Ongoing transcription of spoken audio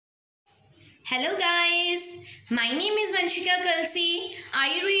Hello guys, my name is Vanshika Kalsi.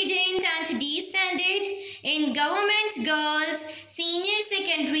 I read in 10th D standard in Government Girls Senior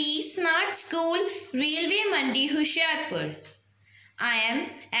Secondary Smart School, Railway Mandi, Hoshiarpur. I am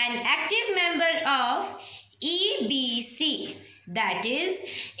an active member of EBC, that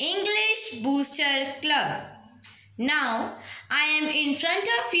is English Booster Club. Now, I am in front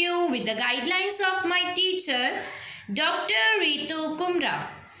of you with the guidelines of my teacher, Dr. Ritu Kumra.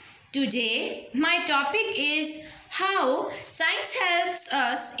 Today, my topic is how science helps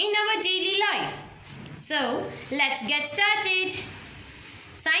us in our daily life. So, let's get started.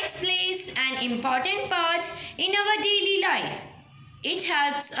 Science plays an important part in our daily life. It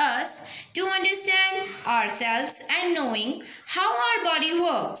helps us to understand ourselves and knowing how our body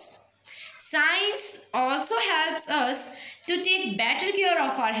works. Science also helps us to take better care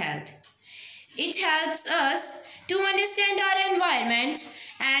of our health. It helps us to understand our environment,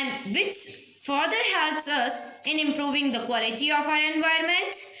 and which further helps us in improving the quality of our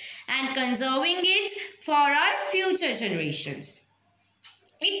environment and conserving it for our future generations.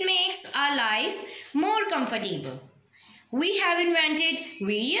 It makes our life more comfortable. We have invented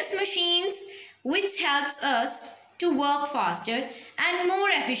various machines which helps us to work faster and more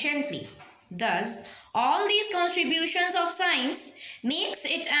efficiently. Thus, all these contributions of science makes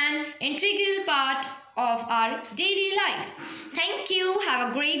it an integral part of our daily life. Thank you. Have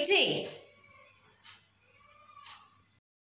a great day.